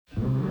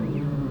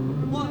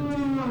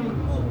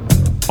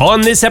On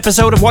this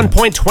episode of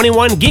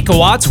 1.21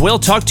 Geekawatts, we'll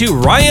talk to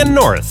Ryan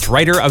North,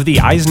 writer of the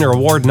Eisner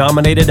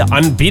Award-nominated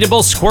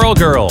Unbeatable Squirrel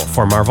Girl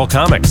for Marvel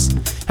Comics.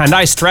 And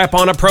I strap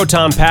on a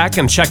proton pack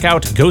and check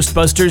out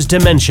Ghostbusters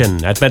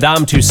Dimension at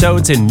Madame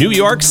Tussauds in New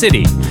York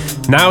City.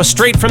 Now,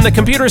 straight from the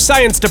Computer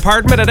Science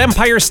Department at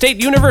Empire State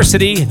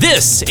University,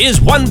 this is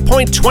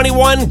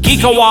 1.21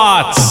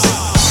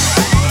 Geekawatts.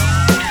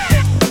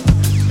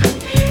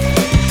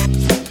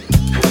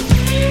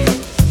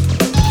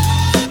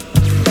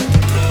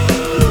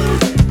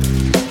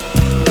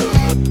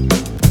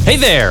 Hey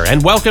there,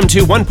 and welcome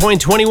to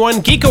 1.21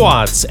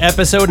 Geekawatts,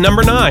 episode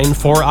number 9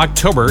 for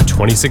October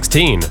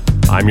 2016.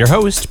 I'm your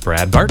host,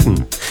 Brad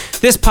Barton.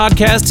 This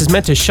podcast is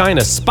meant to shine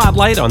a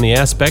spotlight on the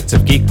aspects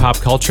of geek pop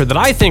culture that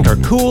I think are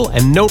cool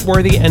and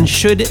noteworthy and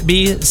should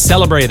be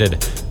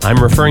celebrated.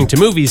 I'm referring to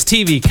movies,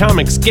 TV,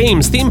 comics,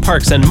 games, theme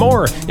parks, and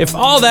more. If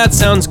all that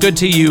sounds good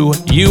to you,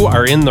 you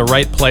are in the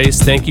right place.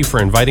 Thank you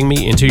for inviting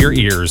me into your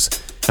ears.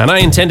 And I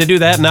intend to do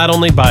that not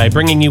only by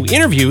bringing you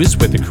interviews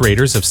with the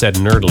creators of said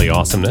nerdly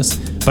awesomeness,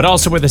 but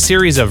also with a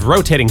series of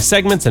rotating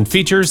segments and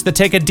features that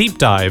take a deep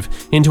dive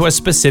into a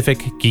specific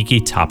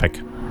geeky topic.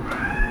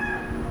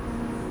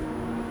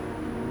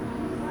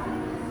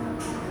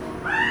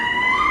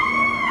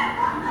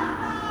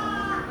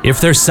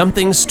 If there's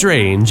something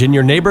strange in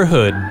your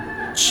neighborhood,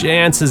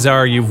 chances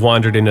are you've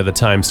wandered into the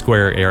Times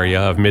Square area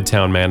of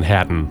Midtown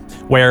Manhattan,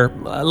 where,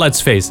 let's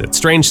face it,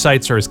 strange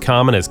sights are as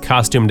common as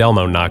costumed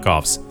Elmo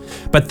knockoffs.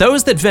 But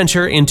those that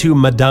venture into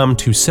Madame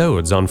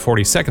Tussauds on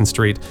 42nd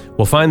Street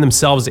will find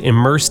themselves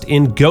immersed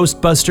in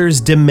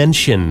Ghostbusters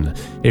Dimension,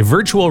 a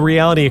virtual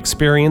reality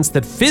experience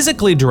that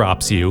physically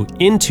drops you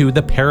into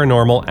the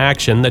paranormal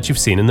action that you've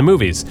seen in the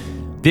movies.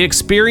 The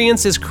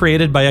experience is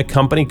created by a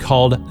company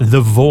called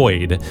The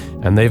Void,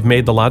 and they've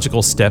made the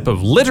logical step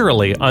of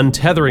literally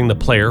untethering the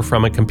player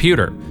from a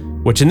computer,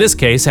 which in this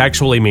case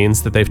actually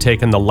means that they've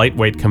taken the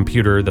lightweight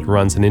computer that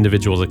runs an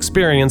individual's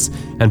experience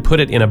and put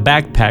it in a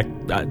backpack,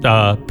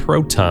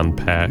 proton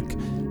pack,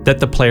 that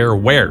the player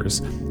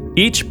wears.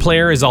 Each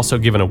player is also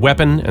given a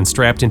weapon and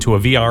strapped into a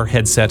VR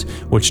headset,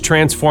 which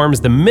transforms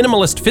the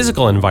minimalist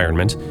physical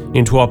environment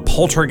into a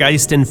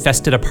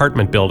poltergeist-infested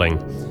apartment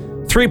building.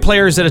 3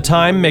 players at a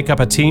time make up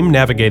a team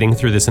navigating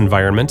through this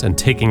environment and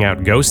taking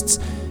out ghosts.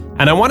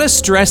 And I want to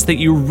stress that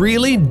you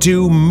really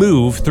do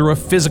move through a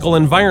physical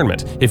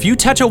environment. If you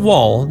touch a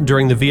wall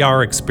during the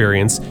VR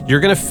experience,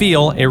 you're going to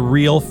feel a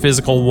real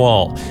physical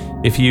wall.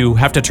 If you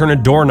have to turn a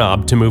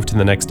doorknob to move to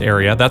the next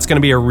area, that's going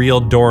to be a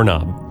real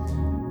doorknob.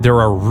 There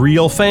are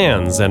real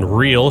fans and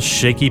real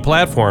shaky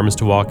platforms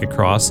to walk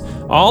across,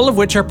 all of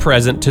which are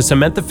present to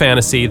cement the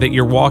fantasy that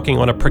you're walking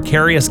on a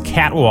precarious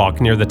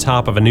catwalk near the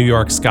top of a New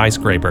York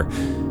skyscraper.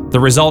 The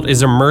result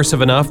is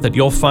immersive enough that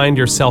you'll find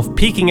yourself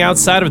peeking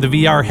outside of the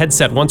VR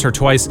headset once or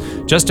twice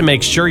just to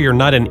make sure you're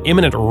not in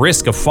imminent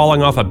risk of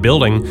falling off a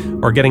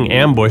building or getting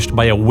ambushed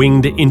by a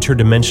winged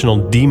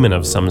interdimensional demon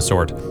of some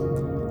sort.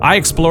 I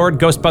explored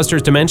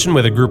Ghostbusters Dimension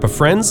with a group of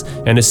friends,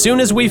 and as soon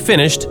as we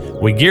finished,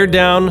 we geared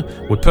down,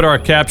 we put our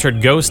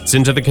captured ghosts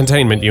into the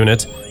containment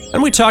unit,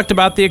 and we talked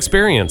about the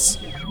experience.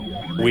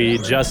 We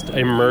just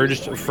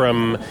emerged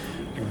from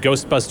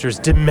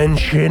Ghostbusters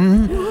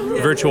Dimension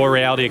virtual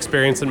reality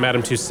experience at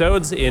Madame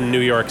Tussauds in New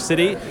York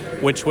City,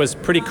 which was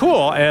pretty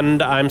cool,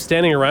 and I'm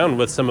standing around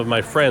with some of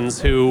my friends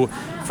who,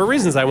 for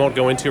reasons I won't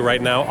go into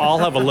right now, all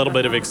have a little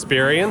bit of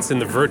experience in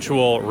the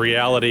virtual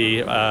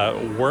reality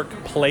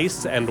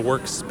workplace and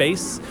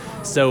workspace.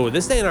 So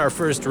this ain't our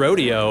first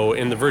rodeo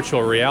in the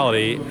virtual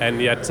reality,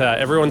 and yet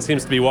everyone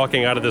seems to be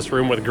walking out of this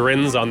room with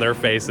grins on their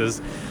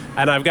faces.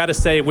 And I've got to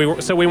say, we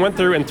went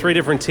through in 3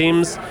 different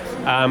teams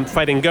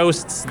fighting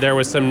ghosts. There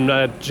was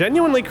some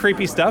genuinely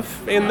creepy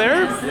stuff in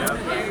there.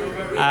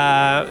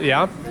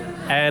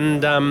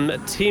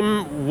 And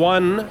Team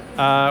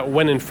 1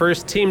 went in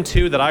first. Team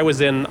 2 that I was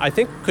in, I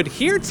think could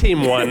hear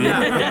Team 1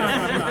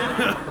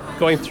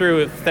 going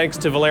through, thanks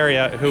to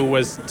Valeria, who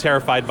was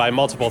terrified by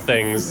multiple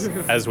things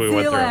as we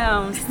went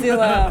through.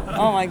 Still am.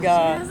 Oh my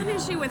God. She has an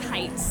issue with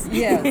heights.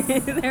 Yes.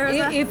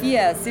 If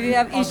you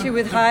have issue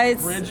with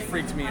heights. The bridge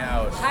freaked me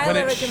out. When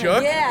it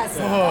shook? Yes.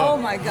 Oh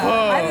my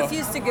God. I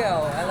refuse to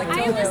go.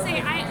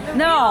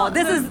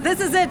 This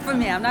is it for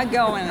me. I'm not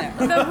going there.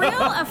 The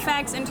real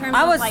effects in terms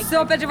I of was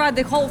so petrified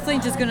the whole thing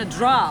just gonna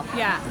drop.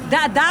 Yeah.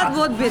 That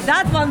would be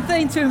that one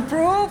thing to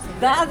improve.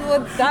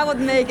 That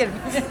would make it.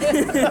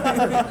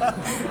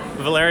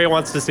 Valeria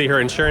wants to see her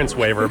insurance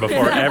waiver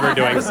before ever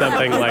doing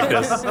something like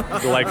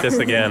this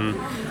again.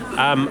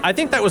 I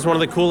think that was one of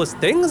the coolest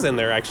things in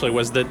there. Actually,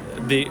 was that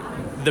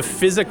the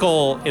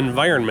physical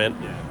environment.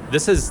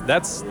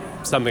 That's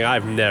something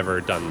I've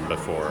never done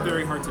before.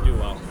 Very hard to do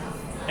well,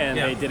 and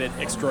they did it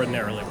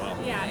extraordinarily well.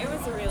 Yeah, it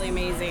was really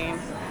amazing.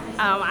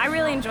 I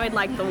really enjoyed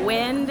like the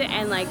wind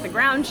and like the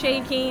ground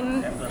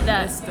shaking.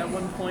 Mist at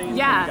one point,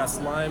 yeah, you got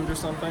slimed or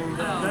something.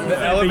 The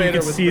elevator you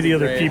could was see the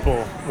other great.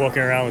 people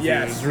walking around with you. It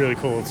Yes. was really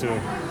cool too.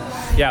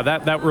 Yeah,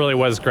 that really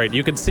was great.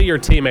 You could see your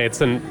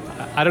teammates, and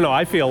I don't know.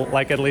 I feel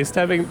like at least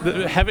having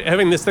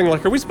this thing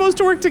like, are we supposed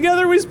to work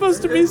together? Are we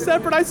supposed to be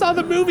separate? I saw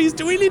the movies.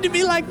 Do we need to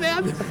be like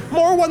them?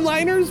 More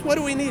one-liners? What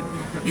do we need?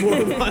 More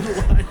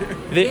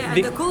one-liners.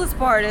 The coolest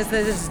part is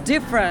that it's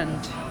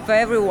different for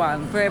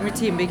everyone, for every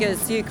team,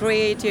 because you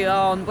create your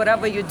own,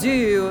 whatever you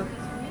do,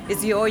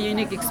 it's your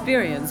unique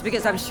experience,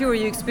 because I'm sure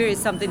you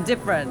experienced something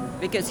different,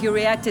 because you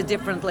reacted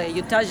differently,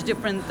 you touched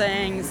different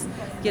things,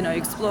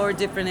 explore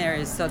different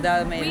areas, so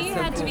that made it so We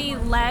had to cool. be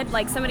led,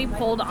 like somebody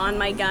pulled on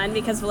my gun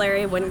because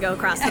Valeria wouldn't go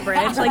across the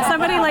bridge. Like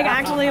somebody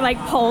actually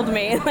pulled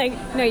me. Like,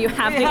 no, you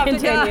have to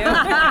continue.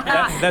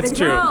 That's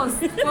true.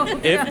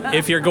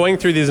 If you're going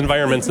through these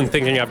environments and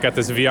thinking I've got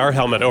this VR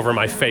helmet over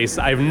my face,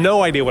 I have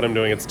no idea what I'm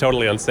doing. It's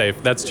totally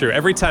unsafe. That's true.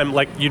 Every time,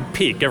 you'd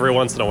peek every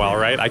once in a while,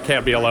 right? I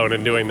can't be alone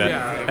in doing that.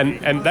 Yeah.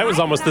 And that was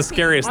almost the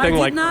scariest thing.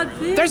 did not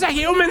peek. There's a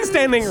human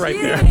standing right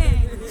there.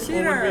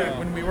 Cheater.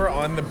 When we were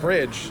on the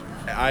bridge,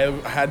 I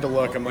had to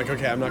look. I'm like,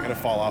 okay, I'm not going to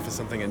fall off of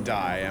something and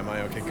die. Am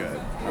I okay? Good.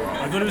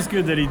 I thought it was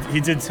good that he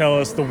did tell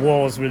us the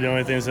walls were the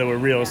only things that were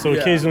real. So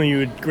Yeah. occasionally you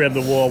would grab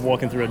the wall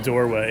walking through a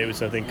doorway,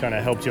 which I think kind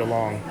of helped you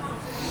along.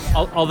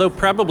 Although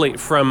probably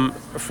from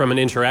an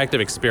interactive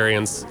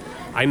experience,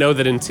 I know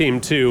that in Team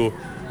 2,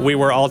 we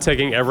were all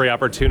taking every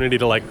opportunity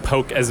to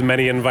poke as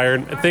many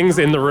things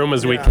in the room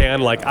as we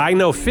can. I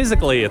know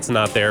physically it's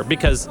not there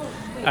because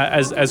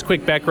as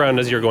quick background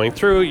as you're going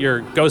through,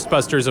 your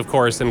Ghostbusters, of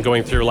course, and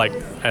going through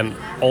an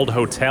old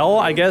hotel,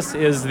 I guess,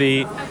 is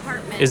the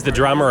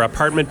drama or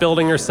apartment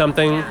building or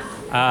something.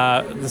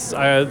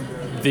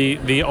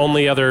 The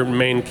only other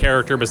main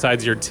character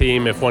besides your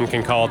team, if one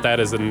can call it that,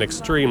 is an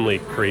extremely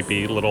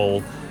creepy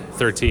little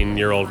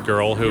 13-year-old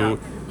girl who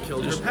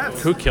Killed her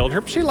pets. Who killed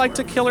her? She liked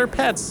to kill her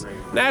pets.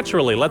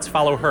 Naturally, let's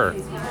follow her.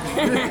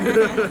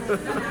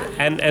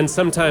 and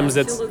sometimes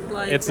it's looked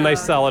like,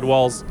 nice solid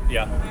walls.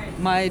 Yeah.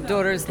 My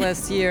daughter's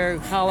last year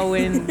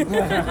Halloween,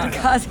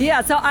 because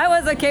so I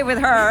was okay with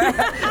her.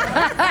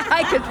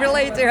 I could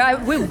relate to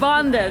her. We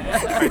bonded.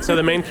 So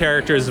the main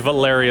character is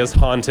Valeria's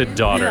haunted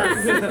daughter.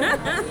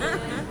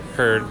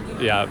 Her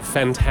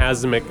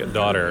phantasmic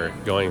daughter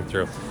going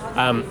through.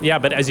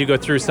 But as you go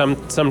through,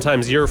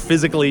 sometimes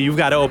you've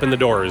got to open the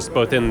doors,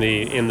 both in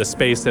the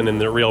space and in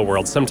the real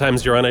world.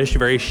 Sometimes you're on a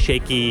very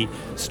shaky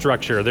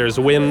structure. There's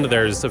wind,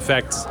 there's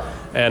effects,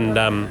 and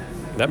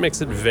that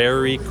makes it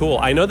very cool.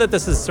 I know that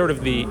this is sort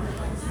of the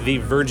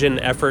virgin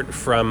effort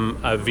from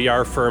a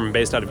VR firm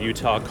based out of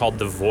Utah called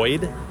The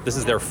Void. This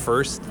is their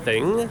first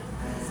thing,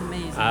 It's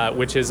amazing.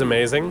 which is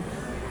amazing.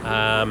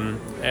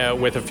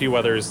 With a few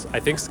others, I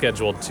think,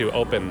 scheduled to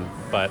open,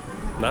 but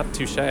not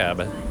too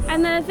shabby.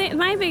 And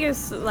my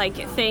biggest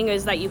thing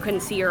is that you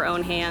couldn't see your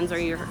own hands or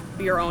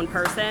your own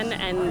person,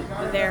 and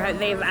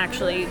they've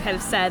actually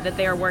have said that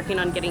they are working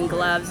on getting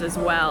gloves as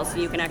well, so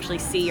you can actually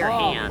see your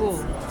hands. Cool.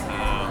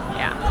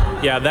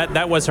 Yeah. Yeah,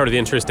 that was sort of the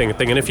interesting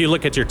thing. And if you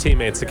look at your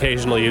teammates,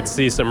 occasionally you'd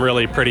see some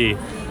really pretty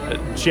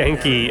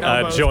janky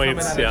Elbows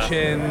joints. coming out of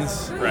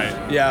chins.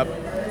 Right. Yeah.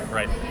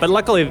 Right. But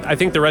luckily, I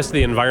think the rest of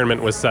the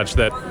environment was such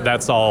that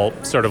that's all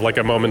sort of like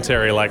a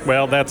momentary,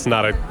 that's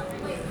not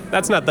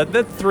that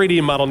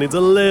 3D model needs a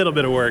little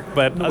bit of work.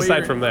 But The way aside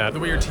your- from that, the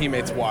way your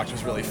teammates walked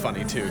was really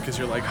funny too, because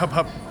you're like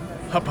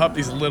hup,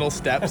 these little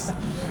steps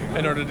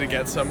in order to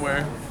get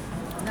somewhere.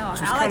 No,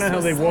 Which is kind of how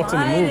they walked in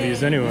the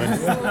movies anyway.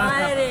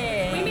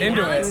 We made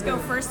Into Alex it. go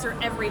first through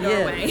every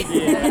doorway.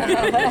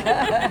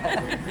 I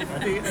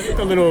think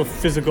the little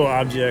physical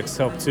objects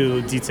help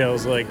too.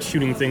 Details like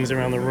shooting things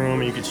around the room,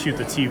 and you could shoot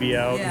the TV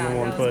out Yeah, in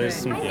one that was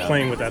place and great.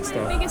 playing with that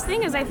stuff. Biggest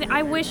thing is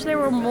I wish there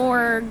were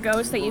more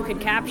ghosts that you could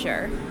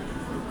capture.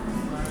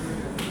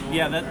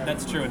 yeah,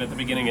 that's true. And at the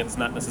beginning, it's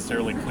not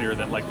necessarily clear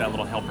that that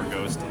little helper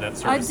ghost that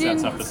sort I of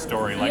sets didn't- up the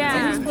story.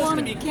 Yeah. is it supposed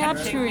to be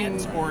capturing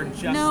catching it or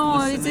just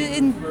No, it's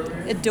listening?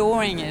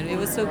 adoring it. It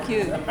was so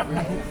cute.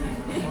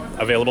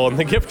 Available in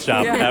the gift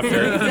shop Yeah,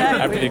 after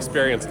exactly. the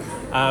experience.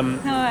 No,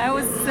 I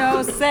was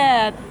so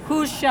sad.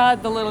 Who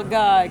shot the little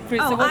guy?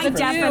 Chris, Oh, it wasn't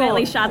I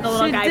definitely you. shot the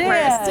little She guy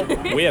did.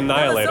 first. We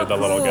annihilated the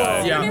little cool.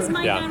 guy. Yeah. As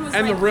my Yeah. gun was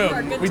And the like, "You are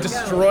room. good We to go."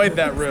 destroyed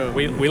that room.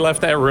 We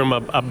left that room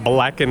a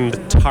blackened,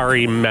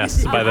 tarry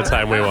mess by the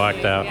time we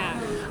walked out.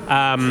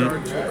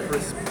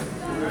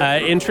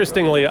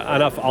 Interestingly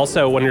enough,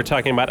 also, when you're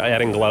talking about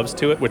adding gloves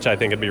to it, which I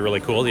think would be really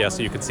cool,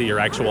 so you could see your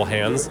actual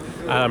hands.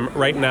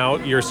 Right now,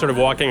 you're sort of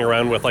walking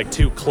around with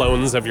two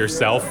clones of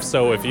yourself.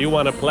 So if you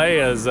want to play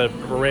as a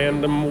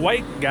random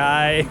white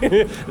guy,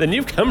 then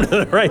you've come to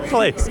the right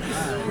place.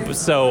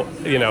 So,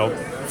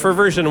 for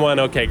version 1,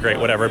 okay, great,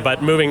 whatever.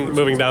 But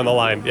moving down the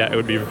line, it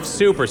would be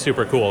super,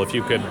 super cool if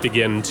you could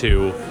begin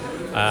to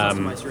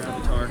Customize your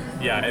avatar.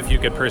 if you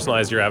could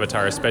personalize your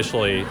avatar,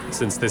 especially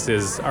since this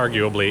is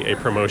arguably a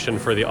promotion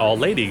for the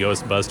all-lady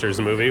Ghostbusters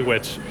movie,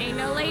 which Ain't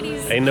no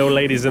ladies. ain't no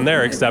ladies in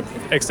there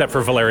except for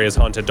Valeria's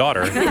haunted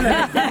daughter.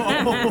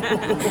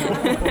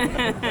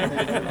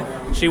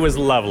 She was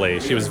lovely.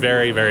 She was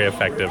very, very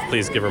effective.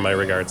 Please give her my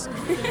regards.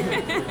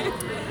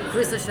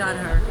 Chris shot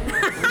her.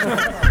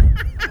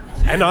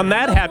 And on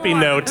that happy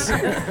note,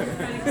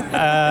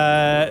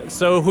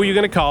 so who are you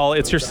going to call?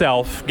 It's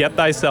yourself. Get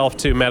thyself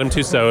to Madame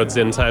Tussauds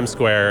in Times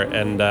Square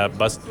and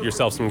bust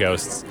yourself some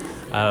ghosts.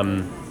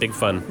 Big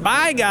fun.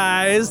 Bye,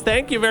 guys.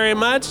 Thank you very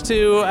much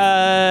to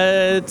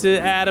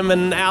Adam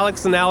and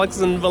Alex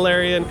and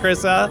Valeria and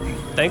Chrissa.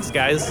 Thanks,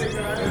 guys.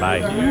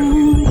 Bye.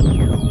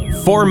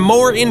 For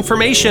more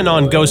information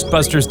on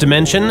Ghostbusters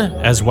Dimension,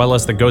 as well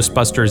as the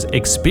Ghostbusters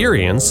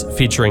Experience,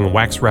 featuring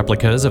wax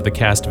replicas of the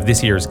cast of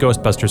this year's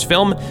Ghostbusters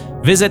film,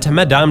 visit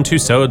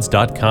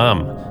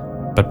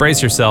MadameTussauds.com. But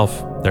brace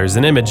yourself, there's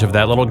an image of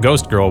that little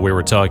ghost girl we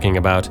were talking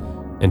about,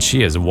 and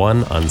she is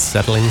one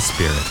unsettling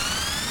spirit.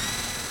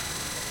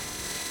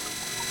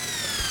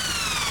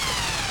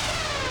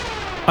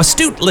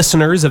 Astute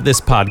listeners of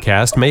this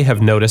podcast may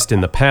have noticed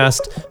in the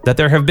past that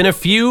there have been a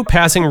few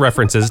passing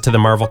references to the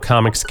Marvel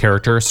Comics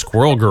character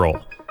Squirrel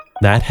Girl.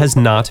 That has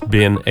not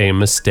been a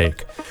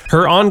mistake.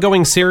 Her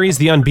ongoing series,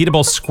 The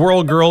Unbeatable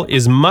Squirrel Girl,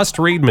 is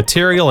must-read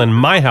material in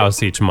my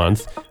house each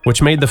month,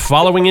 which made the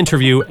following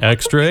interview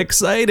extra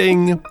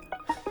exciting.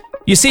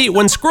 You see,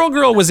 when Squirrel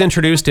Girl was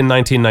introduced in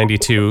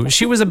 1992,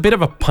 she was a bit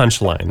of a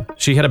punchline.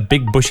 She had a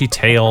big bushy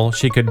tail,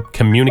 she could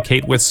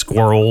communicate with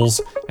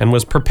squirrels, and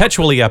was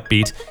perpetually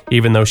upbeat,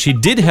 even though she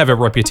did have a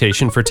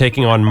reputation for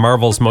taking on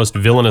Marvel's most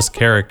villainous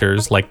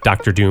characters like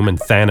Doctor Doom and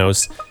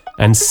Thanos,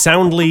 and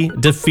soundly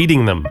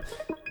defeating them.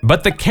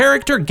 But the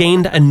character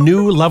gained a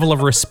new level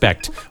of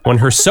respect when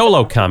her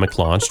solo comic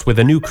launched with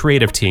a new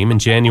creative team in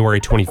January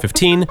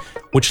 2015,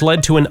 which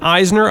led to an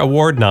Eisner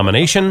Award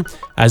nomination,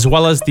 as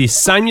well as the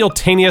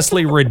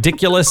simultaneously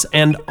ridiculous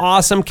and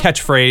awesome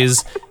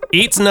catchphrase,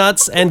 "Eats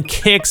nuts and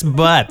kicks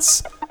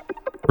butts."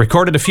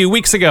 Recorded a few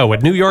weeks ago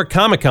at New York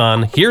Comic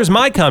Con, here's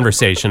my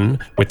conversation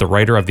with the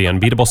writer of The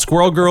Unbeatable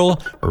Squirrel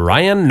Girl,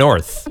 Ryan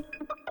North.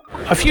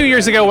 A few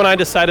years ago, when I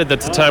decided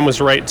that the time was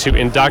right to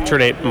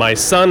indoctrinate my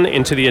son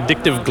into the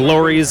addictive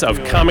glories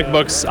of comic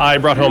books, I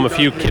brought home a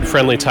few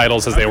kid-friendly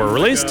titles as they were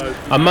released.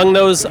 Among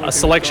those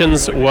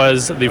selections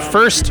was the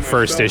first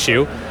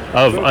issue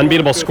of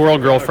Unbeatable Squirrel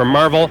Girl from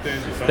Marvel.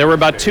 There were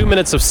about 2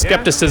 minutes of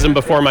skepticism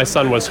before my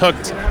son was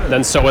hooked,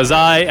 then so was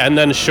I, and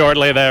then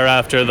shortly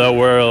thereafter the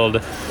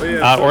world.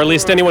 Or at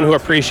least anyone who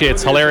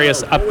appreciates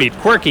hilarious, upbeat,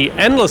 quirky,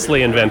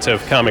 endlessly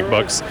inventive comic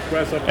books.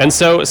 And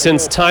so,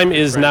 since time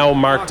is now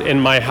marked in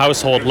my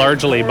household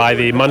largely by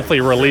the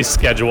monthly release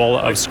schedule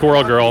of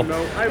Squirrel Girl,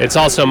 it's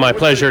also my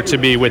pleasure to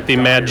be with the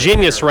mad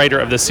genius writer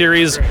of the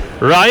series,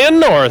 Ryan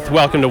North.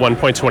 Welcome to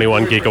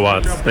 1.21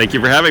 Gigawatts. Thank you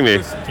for having me.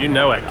 You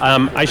know it.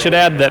 I should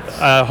add that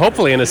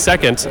hopefully in a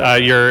second,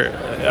 your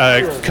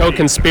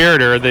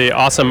co-conspirator, the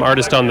awesome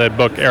artist on the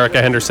book,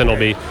 Erica Henderson, will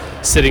be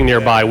sitting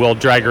nearby. We'll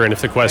drag her in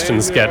if the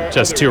questions get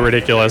just too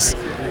ridiculous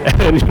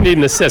and you need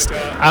an assist.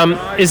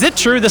 Is it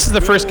true this is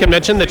the first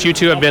convention that you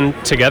two have been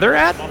together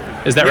at?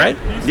 Is that right?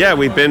 Yeah,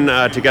 we've been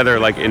together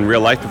like in real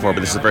life before,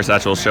 but this is the first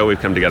actual show we've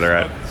come together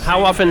at.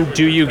 How often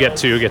do you get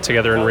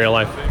together in real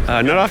life?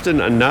 Not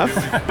often enough,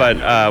 but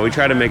we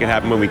try to make it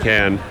happen when we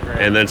can,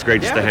 and then it's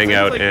great just to hang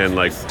out and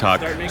like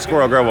talk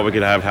Squirrel Girl, what we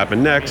could have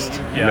happen next,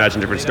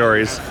 imagine different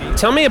stories.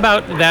 Tell me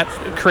about that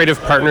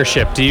creative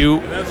partnership. Do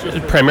you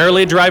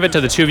primarily drive it to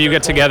the two of you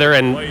get together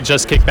and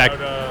just kick back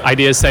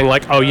ideas saying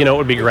like, oh, you know, it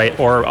would be great,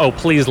 or oh,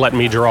 please let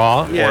me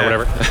draw, or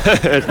whatever?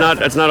 It's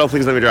not oh,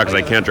 please let me draw, because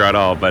I can't draw at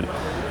all, but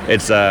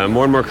it's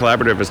more and more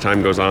collaborative as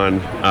time goes on.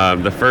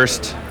 The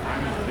first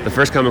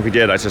comic we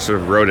did, I just sort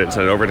of wrote it and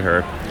sent it over to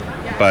her.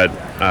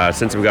 But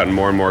since we've gotten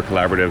more and more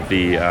collaborative,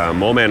 the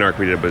Mole Man arc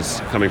we did was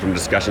coming from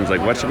discussions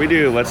like, what should we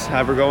do? Let's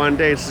have her go on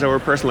dates, so her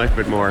personal life a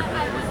bit more.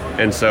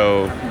 And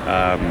so,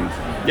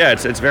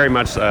 it's very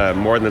much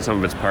more than the sum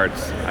of its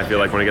parts. I feel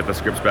like when I get the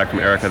scripts back from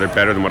Erica, they're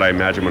better than what I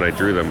imagined when I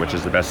drew them, which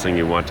is the best thing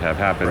you want to have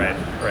happen.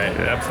 Right,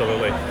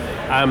 absolutely.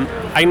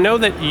 I know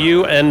that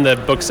you and the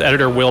book's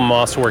editor, Will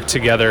Moss, worked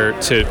together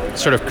to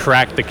sort of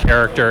crack the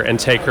character and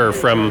take her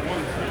from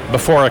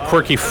before a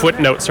quirky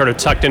footnote sort of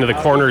tucked into the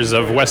corners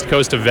of West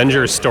Coast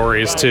Avengers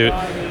stories to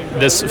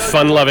this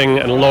fun-loving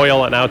and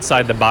loyal and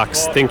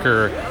outside-the-box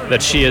thinker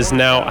that she is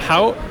now.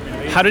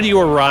 How did you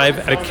arrive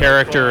at a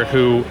character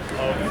who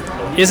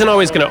isn't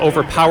always going to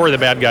overpower the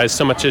bad guys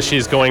so much as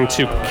she's going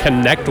to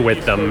connect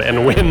with them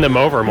and win them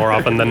over more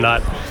often than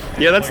not?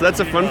 Yeah, that's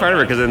a fun part of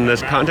it, because in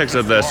this context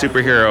of the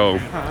superhero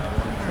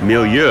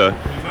milieu,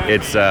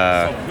 it's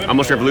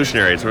almost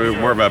revolutionary. It's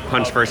more of a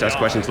punch first, ask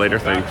questions later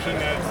thing.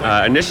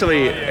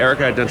 Initially,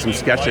 Erica had done some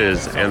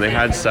sketches, and they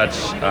had such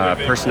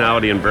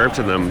personality and verve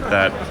to them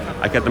that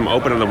I kept them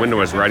open on the window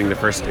as writing the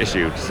first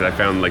issue. So I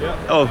found like,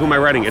 oh, who am I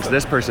writing? It's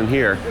this person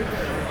here.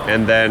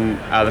 And then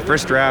the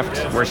first draft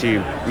where she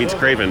meets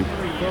Kraven,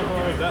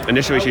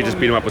 initially she just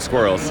beat him up with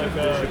squirrels.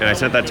 And I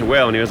sent that to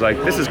Will, and he was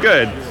like, this is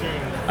good.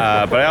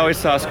 But I always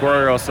saw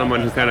Squirrel Girl as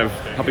someone who kind of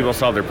helped people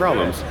solve their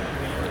problems.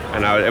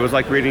 And it was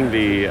like reading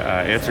the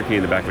answer key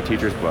in the back of a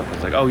teacher's book.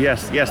 It's like, oh,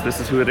 yes, this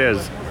is who it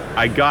is.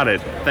 I got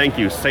it. Thank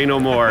you. Say no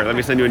more. Let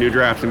me send you a new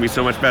draft. It's going to be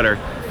so much better.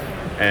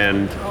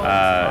 And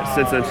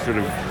since then, sort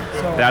of,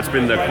 that's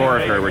been the core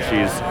of her, where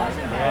she's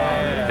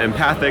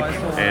empathic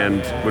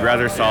and would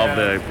rather solve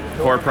the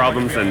core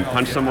problems than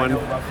punch someone.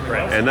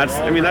 Right. And that's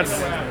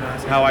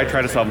how I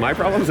try to solve my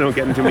problems. I don't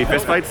get into too many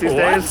fistfights these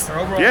days.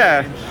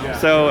 Yeah.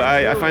 So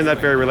I find that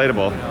very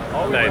relatable.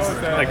 Nice.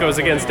 That goes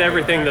against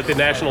everything that the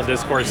national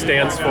discourse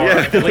stands for,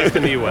 Yeah. at least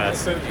in the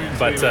U.S.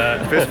 But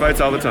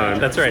Fistfights all the time.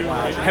 that's right.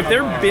 Have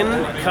there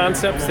been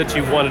concepts that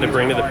you've wanted to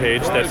bring to the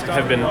page that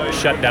have been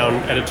shut down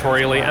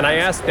editorially? And I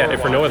ask that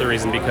if for no other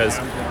reason because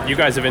you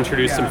guys have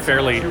introduced some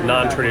fairly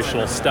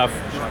non-traditional stuff,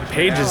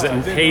 pages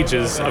and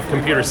pages of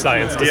computer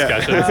science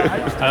discussions,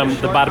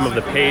 the bottom of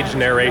the page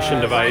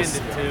narration device,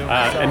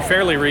 and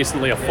fairly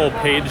recently a full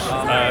page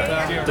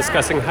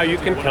discussing how you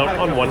can count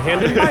on one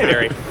hand in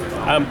binary.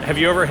 Have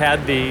you ever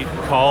had the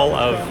call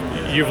of,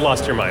 you've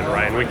lost your mind,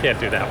 Ryan, we can't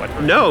do that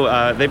one?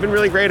 No, they've been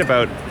really great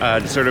about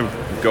sort of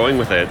going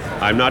with it.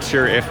 I'm not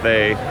sure if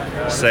they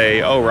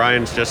say, oh,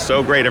 Ryan's just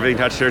so great, everything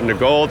touched turned to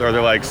gold, or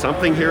they're like,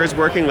 something here is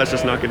working, let's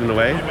just not get in the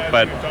way.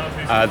 But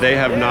they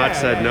have not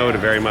said no to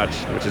very much,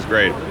 which is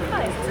great.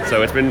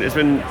 So it's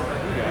been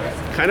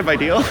kind of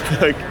ideal.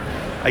 Like,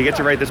 I get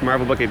to write this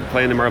Marvel book and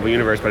play in the Marvel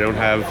universe, but I don't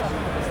have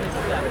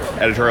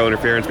editorial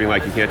interference being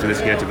like, you can't do this,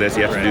 you can't do this,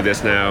 you have to do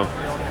this now.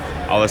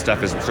 All this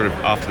stuff is sort of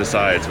off to the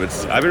side,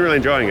 so I've been really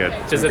enjoying it.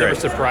 Does it ever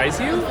surprise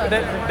you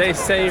that they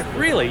say,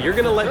 really, you're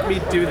going to let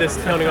me do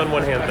this counting on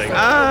one hand thing?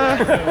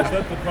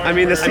 I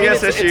mean, the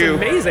CS issue.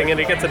 It's amazing, and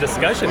it gets a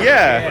discussion.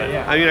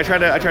 Yeah, I mean, I try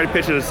to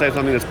pitch it as say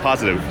something that's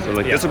positive. So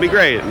like, this will be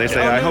great, and they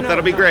say, I hope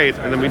that'll be great,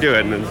 and then we do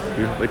it, and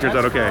then it turns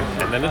out okay.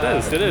 And then it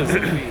is. It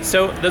is.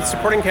 So the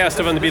supporting cast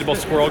of Unbeatable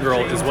Squirrel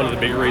Girl is one of the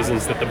big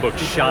reasons that the book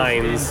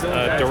shines.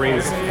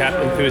 Doreen's cat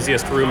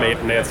enthusiast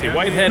roommate Nancy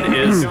Whitehead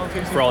is,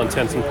 for all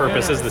intents and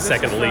purposes, the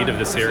second lead of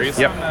the series.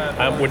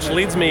 Yep. Which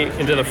leads me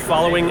into the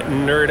following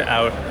nerd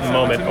out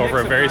moment over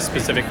a very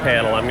specific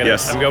panel. I'm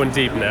going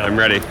deep now. I'm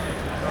ready.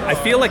 I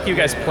feel like you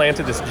guys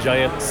planted this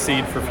giant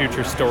seed for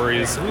future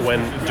stories when,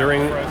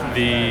 during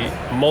the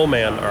Mole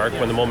Man arc,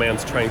 when the Mole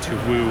Man's trying to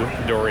woo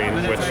Doreen,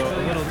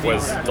 which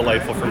was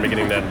delightful from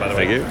beginning to end, by the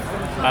way.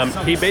 Thank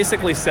you. He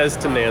basically says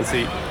to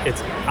Nancy,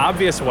 it's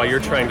obvious why you're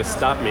trying to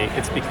stop me.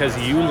 It's because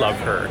you love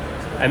her.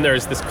 And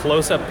there's this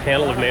close-up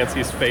panel of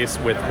Nancy's face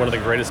with one of the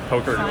greatest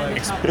poker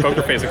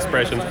face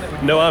expressions.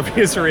 No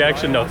obvious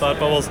reaction, no thought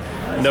bubbles,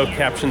 no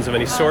captions of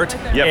any sort.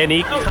 Yep.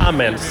 Any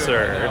comments,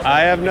 sir?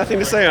 I have nothing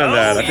to say on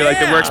that. I feel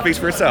like the work speaks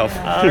for itself.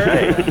 All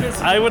right.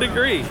 I would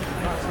agree.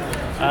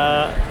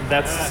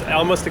 That's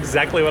almost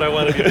exactly what I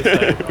wanted you to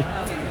say.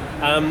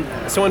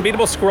 So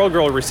Unbeatable Squirrel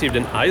Girl received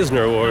an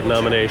Eisner Award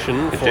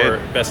nomination for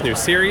Best New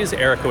Series.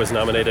 Erica was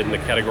nominated in the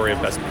category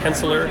of Best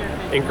Penciler,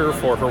 Inker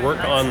for her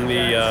work on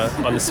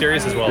the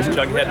series, as well as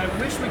Jughead.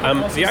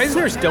 The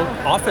Eisners don't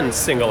often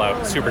single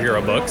out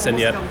superhero books, and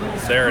yet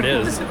there it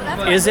is.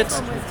 Is it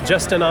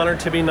just an honor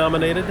to be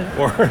nominated,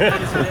 or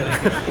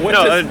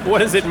what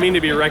does it mean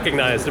to be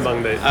recognized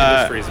among the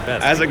industry's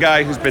best? As a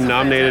guy who's been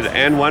nominated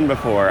and won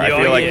before, I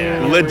feel like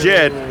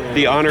legit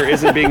the honor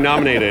isn't being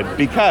nominated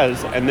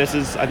because, and this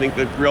is, I think,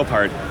 the real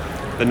part,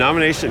 the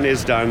nomination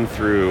is done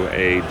through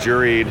a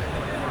juried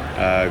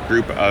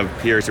group of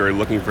peers who are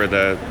looking for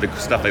the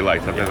stuff they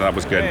like, stuff they thought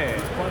was good.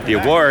 The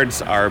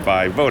awards are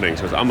by voting,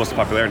 so it's almost a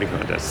popularity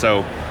contest.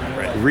 So,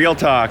 real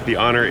talk, the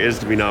honor is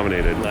to be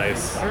nominated.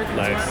 Nice.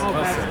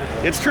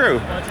 It's true.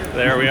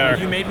 There we are.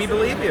 You made me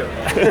believe you.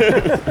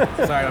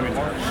 Sorry, I mean.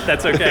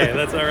 That's okay.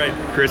 That's all right.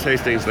 Chris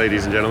Hastings,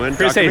 ladies and gentlemen.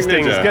 Chris Dr.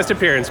 Hastings, McNinja. guest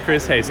appearance,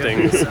 Chris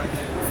Hastings.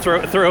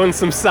 Throwing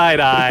some side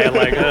eye,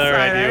 like, all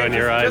right, you and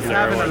your eyes. Just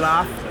having a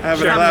laugh.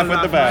 Having a laugh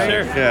with the bag.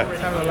 Sure. Yeah.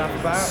 Having a laugh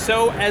about.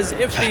 So, as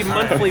if the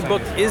monthly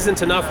book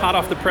isn't enough, hot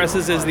off the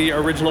presses is the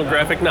original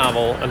graphic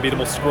novel,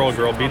 Unbeatable Squirrel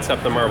Girl Beats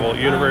Up the Marvel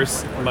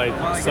Universe.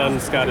 My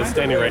son, Scott, is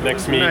standing right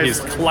next to me. Nice. He's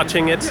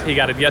clutching it. He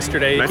got it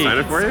yesterday. Can I sign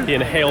it for you? He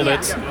inhaled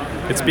it.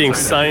 It's being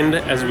signed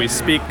as we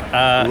speak.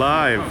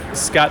 Live.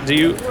 Scott, do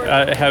you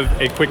have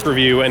a quick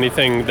review,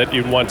 anything that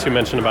you'd want to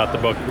mention about the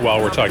book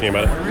while we're talking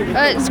about it?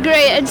 It's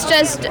great. It's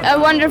just a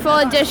wonderful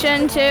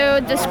addition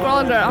to the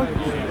Squirrel Girl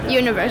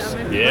universe.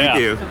 Yeah. Thank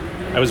you.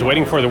 I was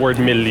waiting for the word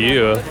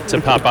milieu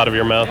to pop out of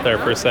your mouth there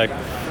for a sec.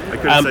 I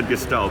could have said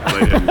Gestalt, but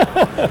I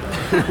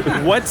didn't.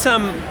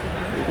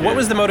 What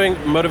was the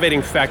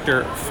motivating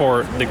factor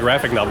for the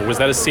graphic novel? Was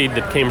that a seed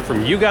that came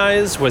from you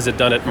guys? Was it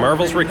done at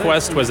Marvel's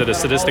request? Was it a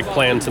sadistic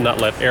plan to not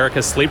let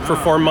Erica sleep for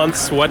 4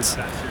 months? What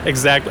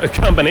exact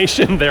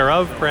combination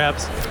thereof,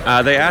 perhaps?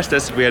 They asked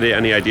us if we had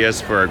any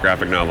ideas for a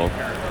graphic novel.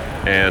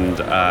 And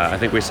I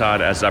think we saw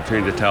it as an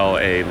opportunity to tell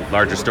a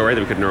larger story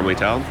that we could normally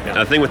tell. Yeah.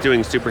 The thing with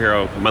doing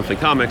superhero monthly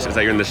comics is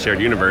that you're in this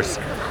shared universe.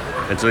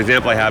 And so the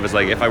example I have is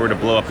like if I were to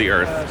blow up the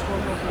Earth,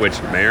 which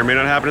may or may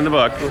not happen in the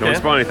book, don't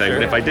spoil anything, Sure.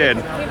 but if I did,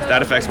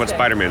 that affects what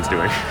Spider-Man's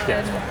doing.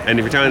 And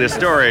if you're telling this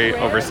story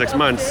over 6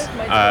 months,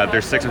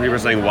 there's 6 people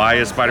saying, why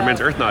is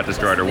Spider-Man's Earth not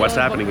destroyed, or what's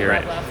happening here?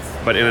 Right.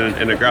 But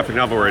in a graphic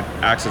novel where it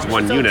acts as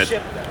one unit,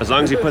 as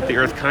long as you put the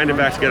Earth kind of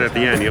back together at the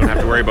end, you don't have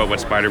to worry about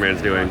what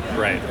Spider-Man's doing.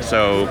 Right.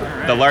 So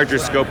the larger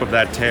scope of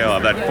that tale,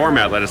 of that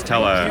format, let us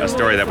tell a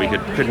story that we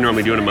couldn't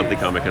normally do in a monthly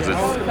comic, because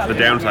it's the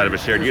downside of a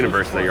shared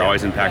universe that you're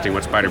always impacting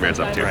what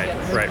Spider-Man's up to.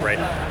 Right.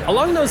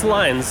 Along those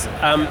lines,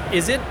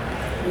 is it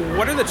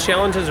what are the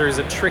challenges, or is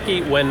it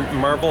tricky when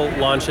Marvel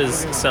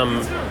launches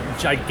some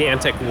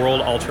gigantic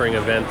world-altering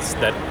events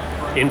that,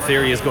 in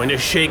theory, is going to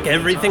shake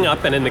everything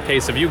up, and in the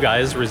case of you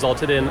guys,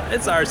 resulted in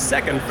it's our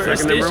second number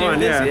issue one,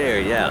 this yeah.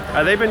 year.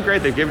 Yeah. They've been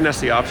great. They've given us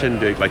the option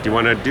to, like, do you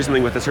want to do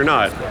something with this or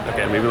not?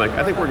 Okay. And we've been like,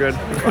 I think we're good.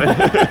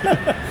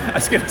 I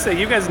was going to say,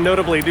 you guys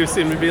notably do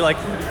seem to be like,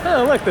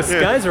 oh, look, the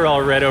skies are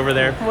all red over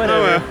there.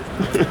 Whatever.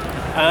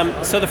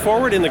 So the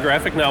foreword in the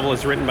graphic novel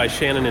is written by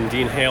Shannon and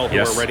Dean Hale, who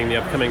Yes. are writing the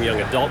upcoming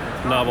young adult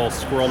novel,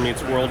 Squirrel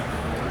Meets World.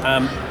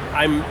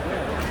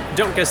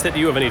 Don't guess that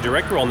you have any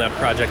direct role in that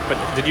project,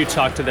 but did you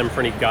talk to them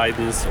for any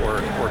guidance or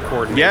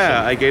coordination?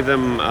 Yeah, I gave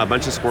them a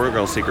bunch of Squirrel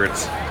Girl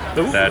secrets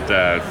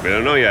that we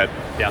don't know yet.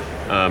 Yeah.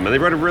 And they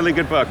wrote a really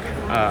good book.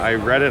 I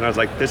read it and I was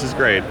like, this is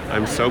great.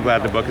 I'm so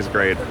glad the book is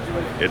great.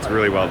 It's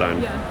really well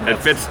done. It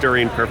fits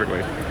Doreen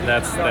perfectly.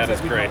 That is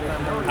great.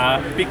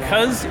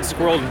 Because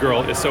Squirrel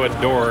Girl is so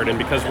adored, and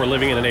because we're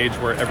living in an age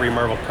where every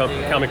Marvel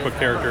comic book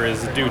character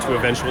is due to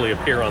eventually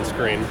appear on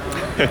screen,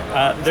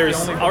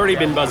 there's already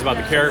been buzz about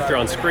the character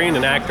on screen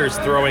and actors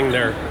throwing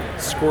their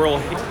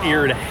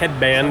squirrel-eared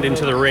headband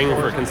into the ring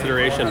for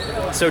consideration.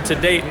 So to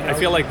date, I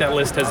feel like that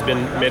list has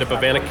been made up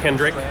of Anna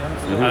Kendrick,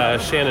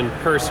 Shannon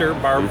Purser,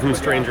 Barb from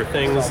Stranger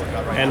Things,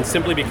 and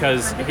simply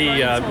because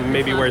he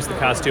maybe wears the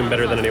costume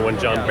better than anyone,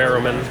 John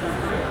Barrowman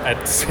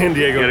at San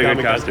Diego He had a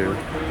good Comic-Con.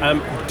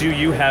 costume. Do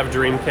you have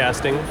dream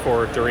casting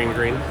for Doreen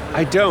Green?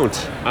 I don't.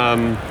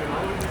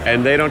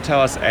 And they don't tell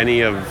us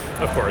any of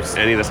course.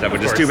 any of the stuff,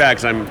 which is too bad,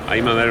 because I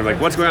emailed them,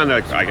 like, what's going on? They're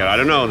like, I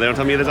don't know. They don't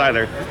tell me this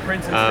either.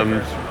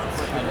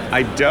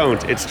 I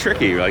don't. It's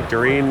tricky. Like,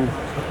 Doreen,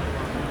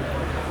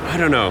 I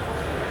don't know.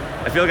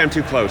 I feel like I'm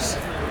too close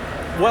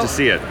to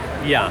see it.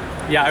 Yeah.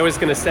 I was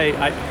going to say,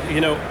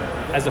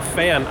 as a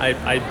fan,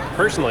 I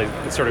personally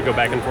sort of go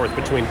back and forth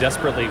between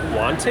desperately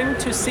wanting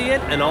to see it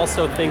and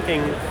also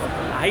thinking,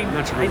 I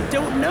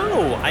don't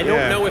know. I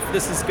don't know if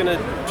this is going to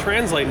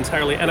translate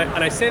entirely. And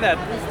I say that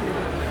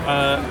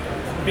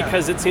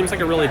because it seems like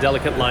a really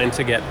delicate line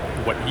to get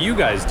what you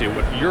guys do,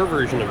 what your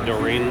version of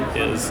Doreen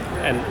is.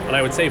 And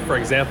I would say, for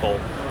example,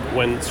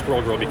 when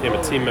Squirrel Girl became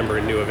a team member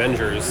in New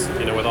Avengers,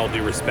 with all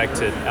due respect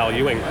to Al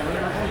Ewing,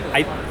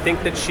 I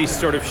think that she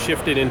sort of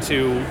shifted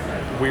into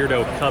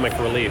weirdo comic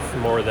relief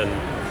more than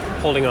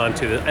holding on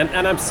to the,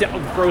 and I'm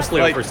grossly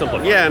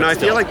oversimplifying. Yeah, and but I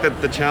still. feel like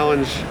the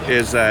challenge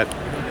is that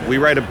we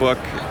write a book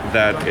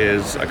that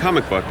is a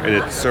comic book, and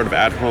it's sort of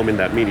at home in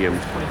that medium.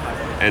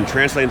 And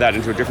translating that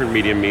into a different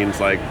medium means,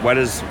 like, what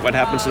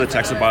happens to the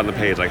text at the bottom of the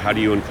page? Like, how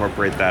do you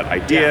incorporate that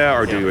idea,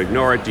 or do you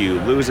ignore it? Do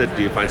you lose it?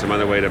 Do you find some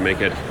other way to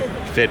make it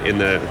fit in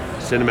the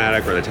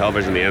cinematic or the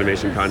television, the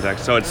animation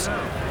context? So it's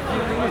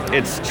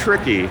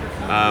tricky.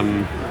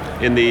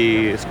 In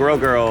the Squirrel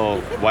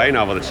Girl YA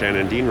novel that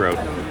Shannon and Dean wrote,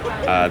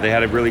 they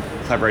had a really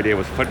clever idea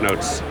with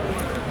footnotes,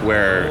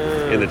 where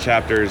in the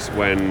chapters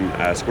when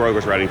Squirrel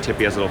was writing,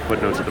 Tippy has little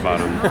footnotes at the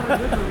bottom.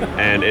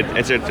 And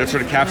it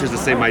sort of captures the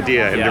same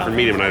idea in a different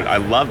medium, and I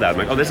love that. I'm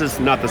like, oh, this is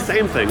not the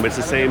same thing, but it's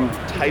the same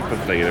type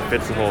of thing, and it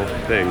fits the whole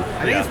thing.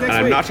 And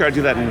I'm not sure I'd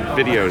do that in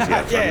videos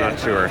yet, so I'm not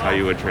sure how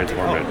you would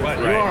transform it.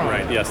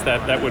 Right. Yes,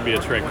 that would be a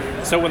trick.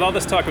 So with all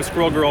this talk of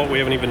Squirrel Girl, we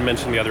haven't even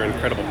mentioned the other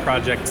incredible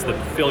projects that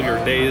fill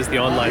your days, the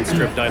online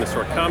strip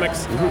Dinosaur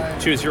Comics,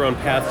 Choose Your Own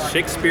Path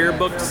Shakespeare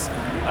books,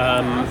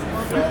 of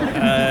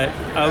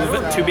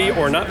To Be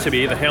or Not To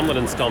Be, the Hamlet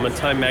installment.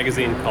 Time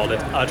magazine called it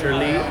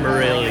Utterly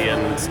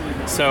Brilliant.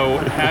 So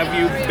have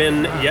you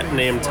been yet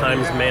named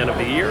Time's Man of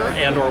the Year,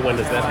 and or when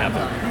does that happen?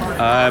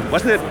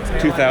 Wasn't it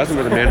 2000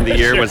 where the Man of the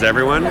Year was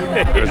everyone?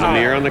 There was a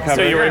mirror on the cover.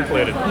 So you were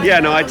included. Yeah,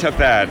 no, I took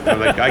that.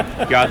 I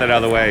got that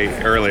out of the way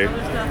early.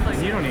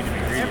 You don't need to be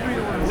greedy.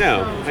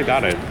 No, I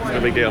got it. It's no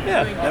big deal.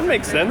 Yeah, that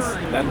makes sense.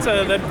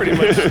 That pretty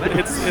much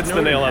hits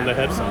the nail on the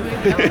head.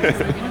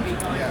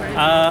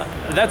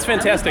 That's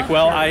fantastic.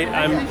 Well,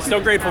 I'm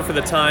so grateful for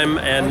the time,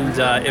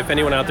 and if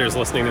anyone out there is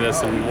listening to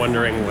this and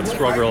wondering what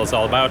Squirrel Girl is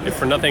all about, if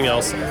for nothing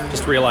else,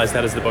 just realize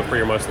that is the book where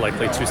you're most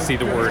likely to see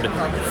the word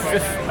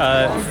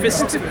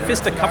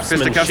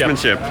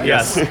fisticuffsmanship.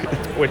 Yes.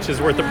 Which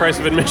is worth the price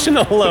of admission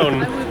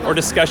alone, or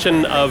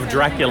discussion of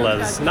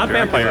Draculas, not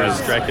vampires,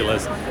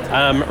 Draculas.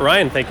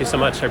 Ryan, thank you so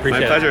much. I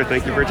appreciate it. My pleasure.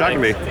 Thank you for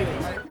talking to me.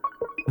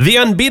 The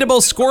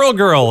Unbeatable Squirrel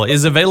Girl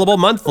is available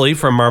monthly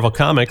from Marvel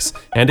Comics,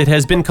 and it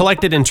has been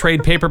collected in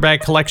trade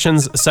paperback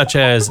collections such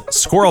as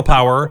Squirrel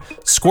Power,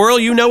 Squirrel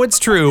You Know It's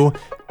True,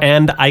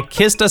 and I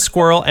Kissed a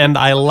Squirrel and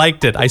I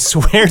Liked It. I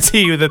swear to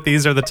you that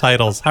these are the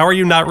titles. How are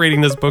you not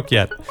reading this book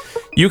yet?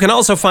 You can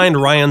also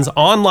find Ryan's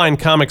online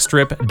comic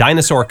strip,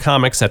 Dinosaur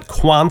Comics, at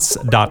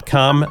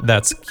quantz.com.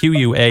 That's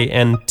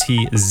QUANTZ.com.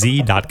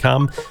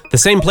 The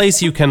same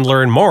place you can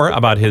learn more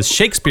about his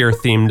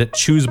Shakespeare-themed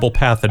Choosable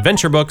Path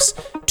adventure books,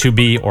 To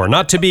Be or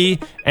Not To Be,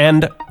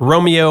 and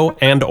Romeo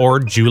and or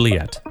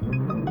Juliet.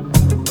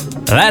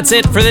 That's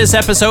it for this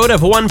episode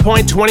of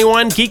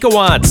 1.21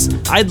 Geekawatts.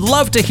 I'd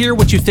love to hear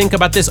what you think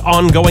about this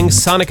ongoing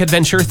sonic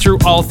adventure through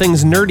all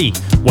things nerdy.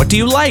 What do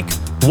you like?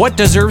 What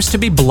deserves to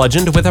be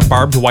bludgeoned with a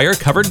barbed wire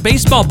covered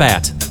baseball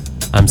bat?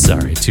 I'm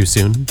sorry, too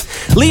soon?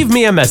 Leave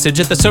me a message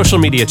at the social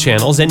media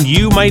channels and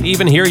you might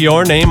even hear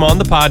your name on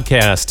the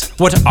podcast.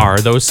 What are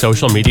those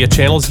social media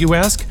channels, you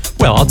ask?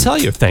 Well, I'll tell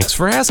you, thanks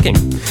for asking.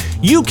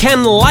 You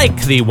can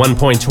like the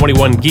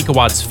 1.21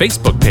 Geekawatts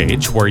Facebook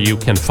page, where you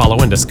can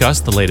follow and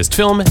discuss the latest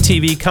film,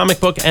 TV, comic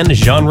book, and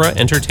genre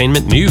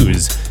entertainment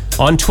news.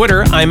 On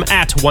Twitter, I'm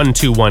at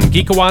 121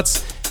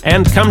 Geekawatts.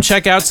 And come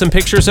check out some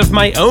pictures of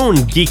my own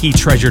geeky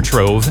treasure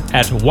trove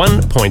at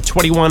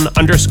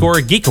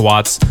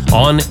 1.21_Geekawatts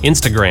on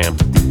Instagram.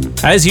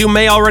 As you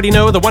may already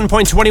know, the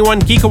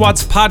 1.21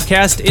 Geekawatts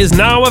podcast is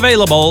now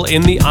available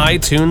in the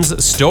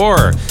iTunes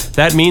Store.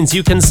 That means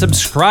you can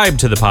subscribe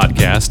to the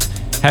podcast,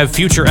 have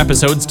future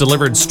episodes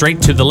delivered straight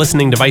to the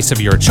listening device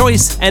of your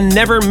choice, and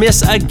never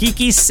miss a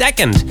geeky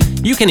second.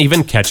 You can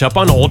even catch up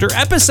on older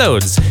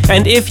episodes.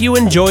 And if you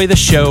enjoy the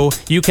show,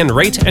 you can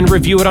rate and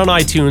review it on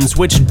iTunes,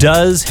 which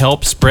does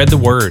help spread the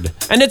word.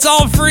 And it's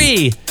all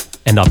free!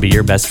 And I'll be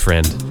your best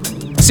friend.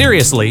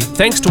 Seriously,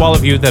 thanks to all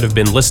of you that have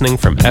been listening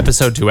from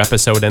episode to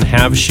episode and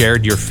have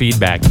shared your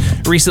feedback.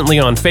 Recently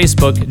on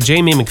Facebook,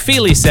 Jamie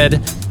McFeely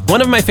said,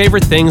 "One of my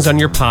favorite things on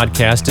your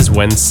podcast is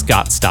when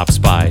Scott stops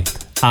by."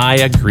 I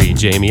agree,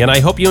 Jamie, and I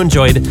hope you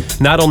enjoyed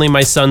not only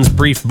my son's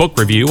brief book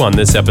review on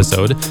this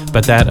episode,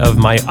 but that of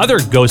my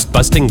other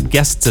ghost-busting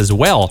guests as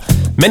well.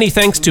 Many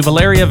thanks to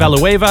Valeria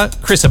Valueva,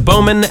 Chrissa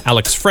Bowman,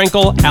 Alex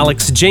Frankel,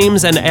 Alex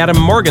James, and Adam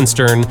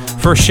Morgenstern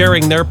for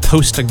sharing their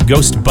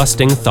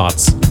post-ghost-busting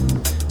thoughts.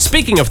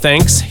 Speaking of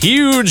thanks,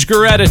 huge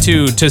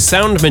gratitude to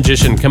sound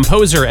magician,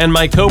 composer, and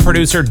my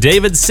co-producer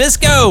David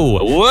Sisko.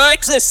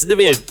 What's this,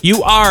 David?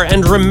 You are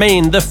and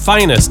remain the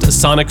finest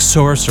sonic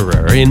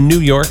sorcerer in New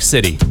York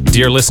City.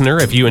 Dear listener,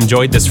 if you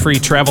enjoyed this free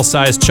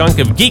travel-sized chunk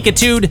of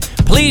geekitude,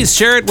 please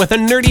share it with a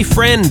nerdy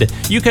friend.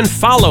 You can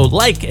follow,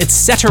 like,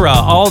 etc.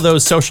 all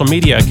those social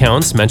media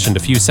accounts mentioned a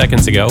few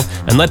seconds ago,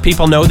 and let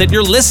people know that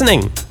you're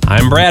listening.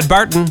 I'm Brad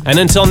Barton, and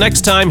until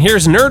next time,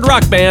 here's nerd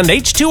rock band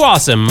H2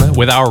 Awesome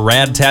with our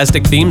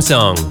radtastic theme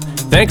song.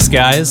 Thanks,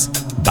 guys.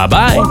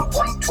 Bye-bye.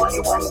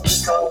 1.21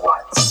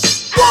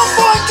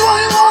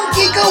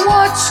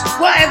 gigawatts.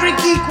 What every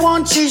geek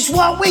wants is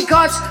what we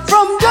got.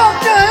 From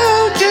Doctor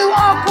Who to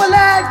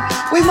Aqualad,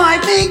 we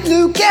might meet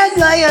Luke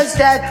and Leia's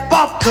dad.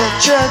 Pop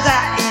culture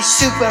that is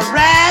super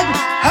rad,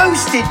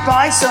 hosted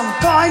by some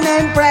guy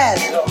named Brad.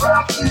 It'll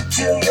rock you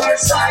to your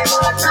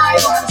Simon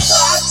Island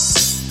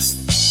thoughts.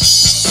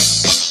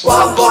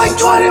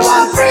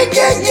 1.21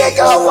 freaking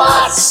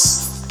gigawatts.